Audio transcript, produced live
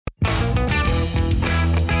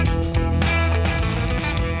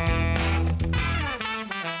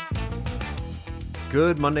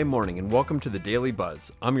Good Monday morning and welcome to the Daily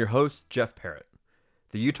Buzz. I'm your host, Jeff Parrott.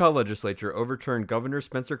 The Utah Legislature overturned Governor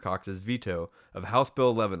Spencer Cox's veto of House Bill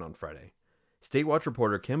 11 on Friday. State Watch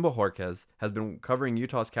reporter Kim Bojorquez has been covering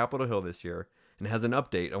Utah's Capitol Hill this year and has an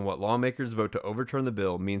update on what lawmakers' vote to overturn the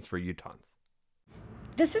bill means for Utahns.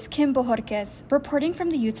 This is Kim Bojorquez reporting from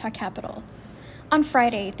the Utah Capitol. On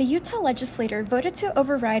Friday, the Utah Legislature voted to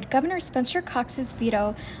override Governor Spencer Cox's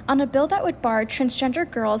veto on a bill that would bar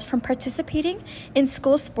transgender girls from participating in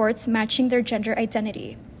school sports matching their gender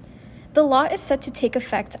identity. The law is set to take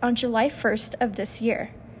effect on July 1st of this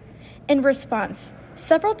year. In response,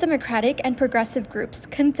 several Democratic and progressive groups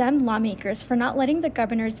condemned lawmakers for not letting the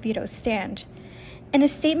governor's veto stand. In a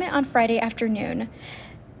statement on Friday afternoon,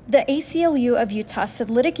 the ACLU of Utah said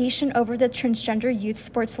litigation over the transgender youth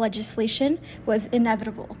sports legislation was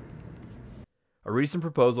inevitable. A recent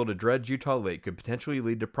proposal to dredge Utah Lake could potentially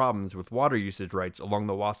lead to problems with water usage rights along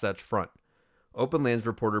the Wasatch Front. Open Lands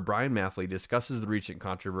reporter Brian Maffly discusses the recent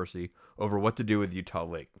controversy over what to do with Utah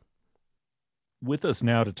Lake. With us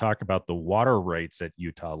now to talk about the water rights at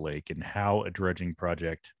Utah Lake and how a dredging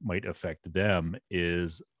project might affect them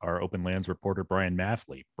is our Open Lands reporter Brian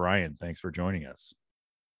Maffly. Brian, thanks for joining us.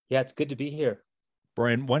 Yeah, it's good to be here.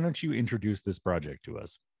 Brian, why don't you introduce this project to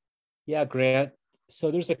us? Yeah, Grant.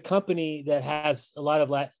 So there's a company that has a lot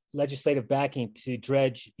of legislative backing to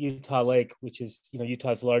dredge Utah Lake, which is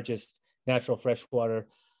Utah's largest natural freshwater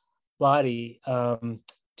body, in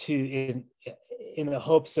the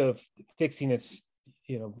hopes of fixing its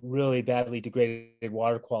really badly degraded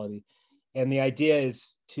water quality. And the idea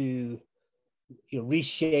is to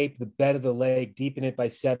reshape the bed of the lake, deepen it by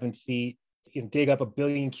 7 feet, dig up 1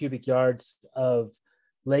 billion cubic yards of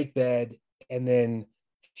lake bed, and then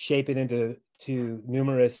shape it into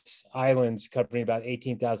numerous islands covering about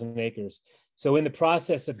 18,000 acres. So in the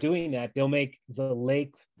process of doing that, they'll make the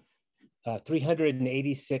lake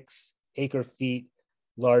 386 acre feet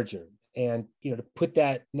larger. And to put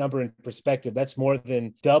that number in perspective, that's more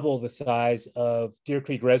than double the size of Deer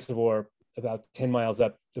Creek Reservoir, about 10 miles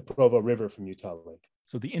up the Provo River from Utah Lake.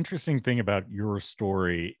 So the interesting thing about your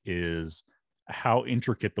story is how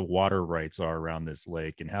intricate the water rights are around this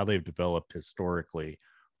lake and how they've developed historically.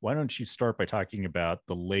 Why don't you start by talking about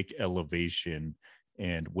the lake elevation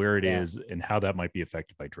and where it is and how that might be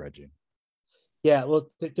affected by dredging? Yeah, well,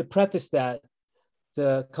 to preface that,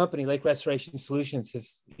 the company Lake Restoration Solutions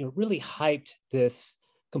has really hyped this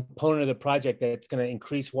component of the project that's going to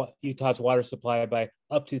increase Utah's water supply by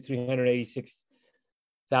up to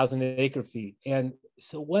 386,000 acre feet. And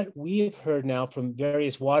so what we've heard now from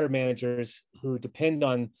various water managers who depend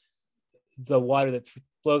on the water that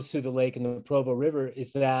flows through the lake and the Provo River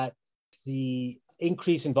is that the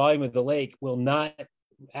increase in volume of the lake will not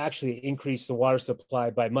actually increase the water supply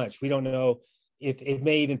by much. We don't know if it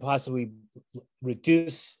may even possibly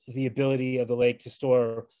reduce the ability of the lake to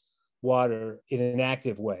store water in an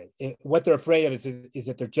active way. What they're afraid of is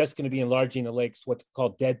that they're just going to be enlarging the lake's what's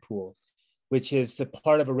called dead pool, which is the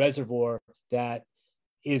part of a reservoir that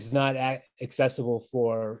is not accessible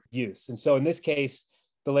for use. And so in this case,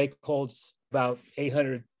 the lake holds about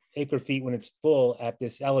 800 acre feet when it's full at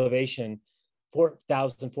this elevation,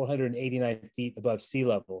 4,489 feet above sea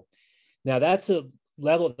level. Now that's a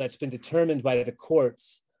level that's been determined by the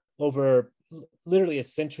courts over literally a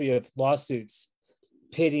century of lawsuits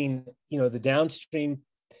pitting, the downstream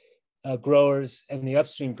growers and the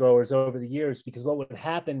upstream growers over the years, because what would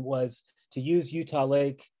happen was to use Utah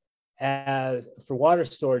Lake as for water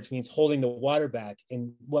storage means holding the water back.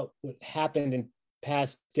 And what happened in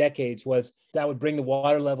past decades was that would bring the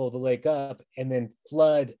water level of the lake up and then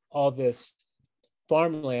flood all this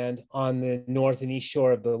farmland on the north and east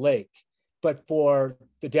shore of the lake. But for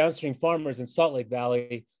the downstream farmers in Salt Lake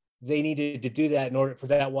Valley, they needed to do that in order for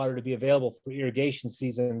that water to be available for irrigation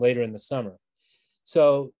season later in the summer.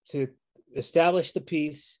 So to establish the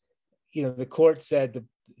peace, the court said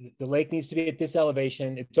the lake needs to be at this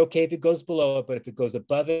elevation. It's okay if it goes below it, but if it goes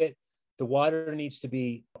above it, the water needs to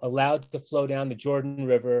be allowed to flow down the Jordan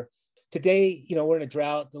River. Today, we're in a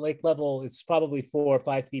drought. The lake level is probably 4 or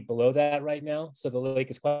 5 feet below that right now. So the lake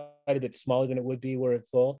is quite a bit smaller than it would be were it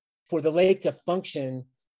full. For the lake to function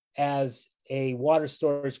as a water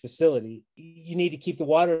storage facility, you need to keep the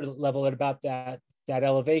water level at about that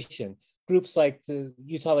elevation. Groups like the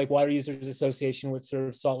Utah Lake Water Users Association, which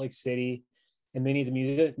serves Salt Lake City, and many of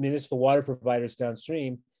the municipal water providers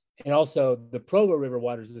downstream, and also the Provo River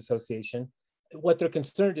Waters Association, what they're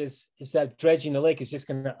concerned is that dredging the lake is just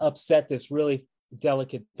going to upset this really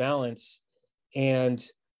delicate balance and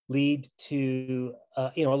lead to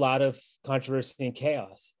a lot of controversy and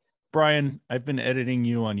chaos. Brian, I've been editing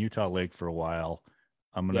you on Utah Lake for a while.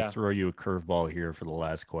 I'm going to throw you a curveball here for the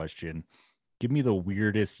last question. Give me the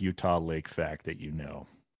weirdest Utah lake fact that you know.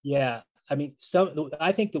 Yeah. I mean,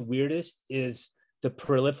 I think the weirdest is the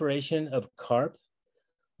proliferation of carp,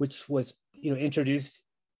 which was, introduced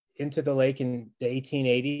into the lake in the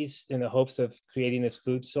 1880s in the hopes of creating this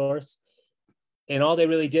food source. And all they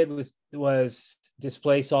really did was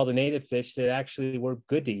displace all the native fish that actually were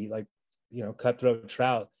good to eat, like, cutthroat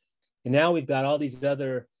trout. And now we've got all these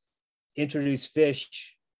other introduced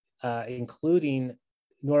fish, including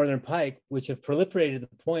northern pike, which have proliferated to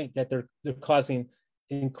the point that they're causing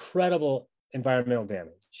incredible environmental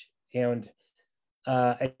damage. And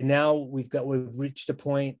now we've reached a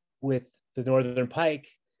point with the northern pike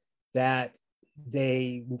that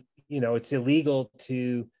it's illegal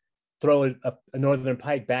to throw a northern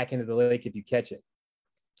pike back into the lake if you catch it.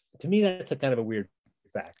 To me, that's a kind of a weird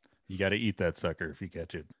fact. You got to eat that sucker if you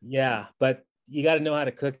catch it. Yeah, but you got to know how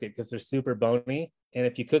to cook it because they're super bony. And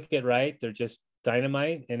if you cook it right, they're just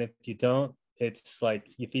dynamite. And if you don't, it's like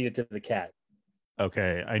you feed it to the cat.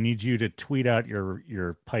 Okay, I need you to tweet out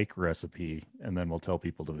your pike recipe, and then we'll tell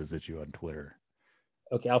people to visit you on Twitter.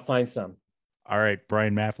 Okay, I'll find some. All right,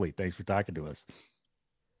 Brian Maffly, thanks for talking to us.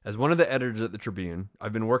 As one of the editors at the Tribune,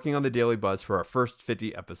 I've been working on the Daily Buzz for our first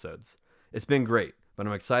 50 episodes. It's been great, but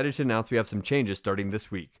I'm excited to announce we have some changes starting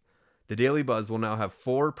this week. The Daily Buzz will now have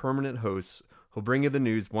 4 permanent hosts who'll bring you the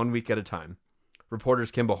news 1 week at a time.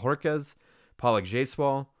 Reporters Kimball Horquez, Pollock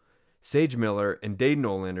Jaiswal, Sage Miller, and Dade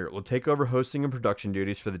Nolander will take over hosting and production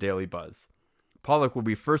duties for the Daily Buzz. Pollock will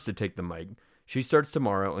be first to take the mic. She starts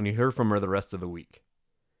tomorrow, and you hear from her the rest of the week.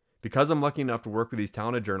 Because I'm lucky enough to work with these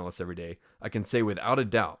talented journalists every day, I can say without a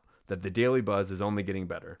doubt that the Daily Buzz is only getting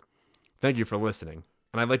better. Thank you for listening.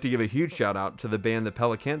 And I'd like to give a huge shout out to the band The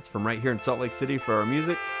Pelicans from right here in Salt Lake City for our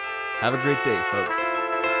music. Have a great day, folks.